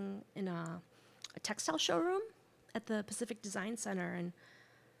working in a textile showroom at the Pacific Design Center, and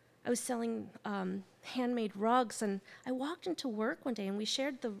I was selling handmade rugs. And I walked into work one day, and we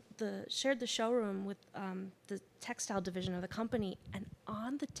shared the showroom with the textile division of the company, and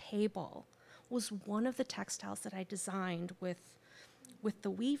on the table was one of the textiles that I designed with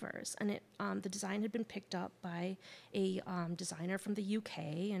the weavers, and the design had been picked up by a designer from the UK,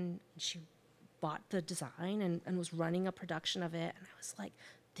 and she bought the design and was running a production of it, and I was like,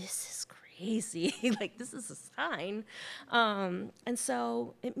 this is crazy. Like, this is a sign. And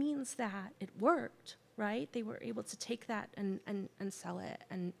so it means that it worked, right? They were able to take that and sell it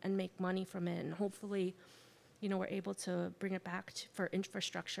and make money from it, and hopefully we're able to bring it back for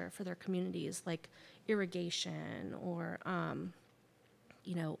infrastructure for their communities, like irrigation or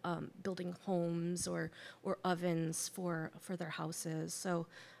building homes or ovens for their houses. So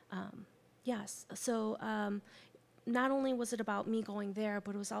yes, so not only was it about me going there,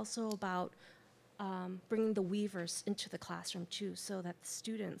 but it was also about bringing the weavers into the classroom too, so that the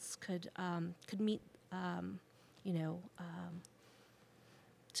students could meet, to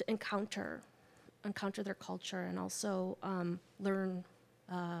encounter their culture, and also learn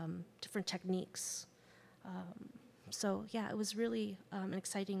different techniques. So yeah, it was really an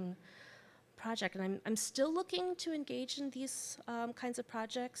exciting project, and I'm still looking to engage in these kinds of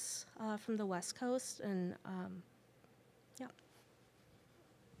projects from the West Coast, and yeah.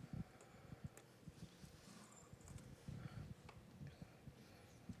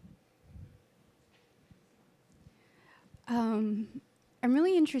 I'm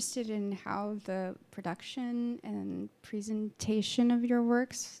really interested in how the production and presentation of your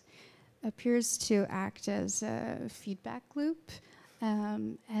works appears to act as a feedback loop,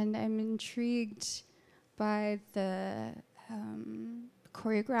 and I'm intrigued by the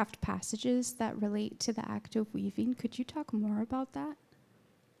choreographed passages that relate to the act of weaving. Could you talk more about that?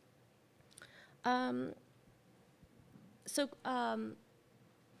 I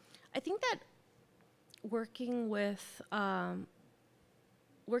think that working with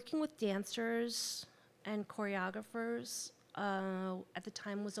dancers and choreographers at the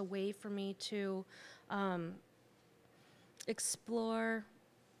time was a way for me to explore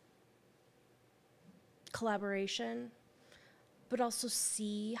collaboration, but also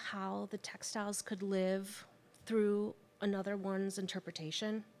see how the textiles could live through another one's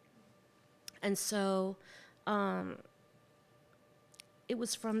interpretation. And so it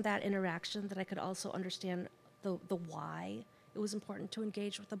was from that interaction that I could also understand the why it was important to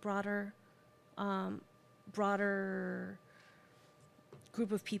engage with a broader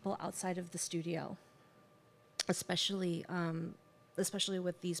group of people outside of the studio, especially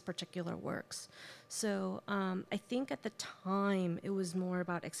with these particular works. So I think at the time it was more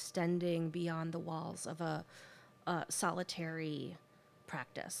about extending beyond the walls of a solitary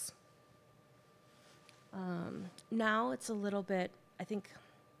practice. Now it's a little bit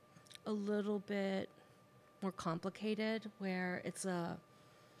more complicated, where it's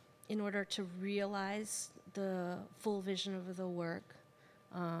in order to realize the full vision of the work,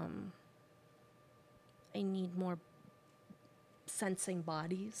 I need more sensing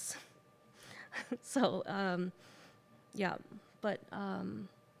bodies. So yeah, but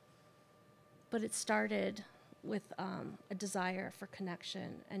it started with a desire for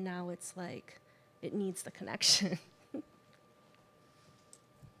connection, and now it's like it needs the connection.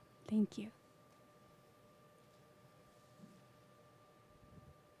 Thank you.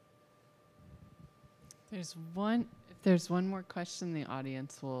 If there's one more question, the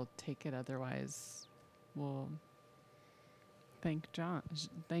audience will take it. Otherwise, we'll thank Jeanne.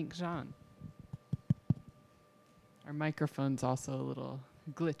 Our microphone's also a little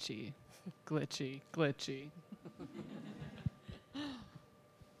glitchy.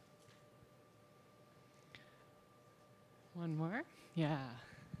 One more? Yeah.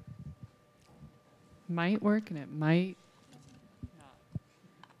 Might work and it might not.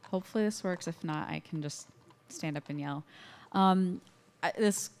 Hopefully this works. If not, I can just stand up and yell.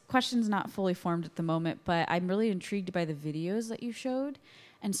 This question's not fully formed at the moment, but I'm really intrigued by the videos that you showed.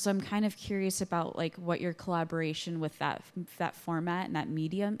 And so I'm kind of curious about like what your collaboration with that format and that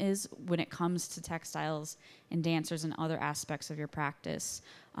medium is when it comes to textiles and dancers and other aspects of your practice.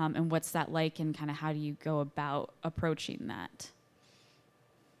 And what's that like, and kind of how do you go about approaching that?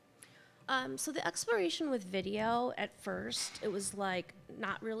 So the exploration with video, at first, it was like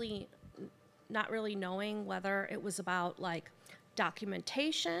not really knowing whether it was about like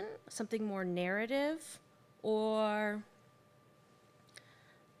documentation, something more narrative, or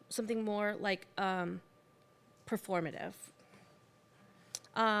something more like performative.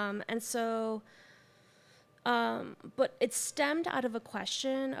 And so, but it stemmed out of a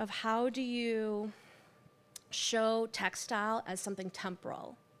question of how do you show textile as something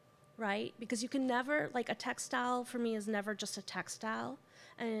temporal, right? Because you can never, like a textile for me is never just a textile,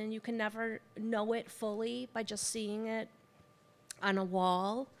 and you can never know it fully by just seeing it on a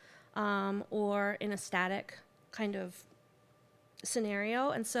wall or in a static kind of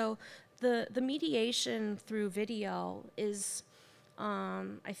scenario. And so the mediation through video is,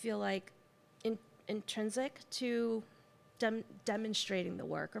 I feel like, intrinsic to demonstrating the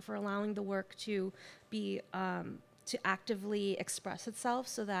work, or for allowing the work to be to actively express itself,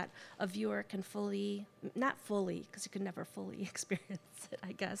 so that a viewer can not fully, because you can never fully experience it,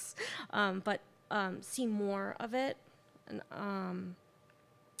 I guess, but see more of it. And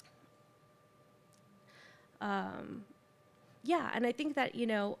yeah, and I think that,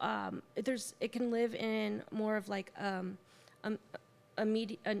 it can live in more of like a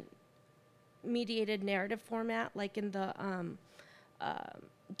mediated narrative format, like in the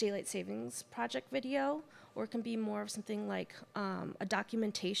Daylight Savings Project video, or it can be more of something like a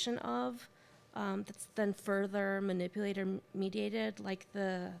documentation of that's then further manipulated or mediated, like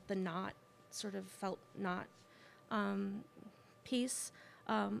the knot, sort of felt knot piece,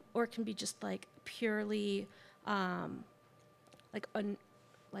 or it can be just like purely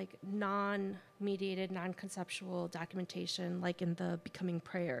like non-mediated, non-conceptual documentation, like in the Becoming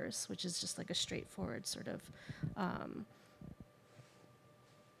Prayers, which is just like a straightforward sort of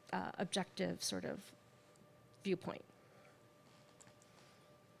objective sort of viewpoint.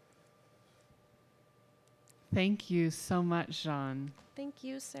 Thank you so much, Jeanne. Thank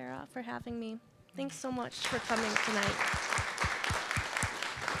you, Sarah, for having me. Thanks so much for coming tonight.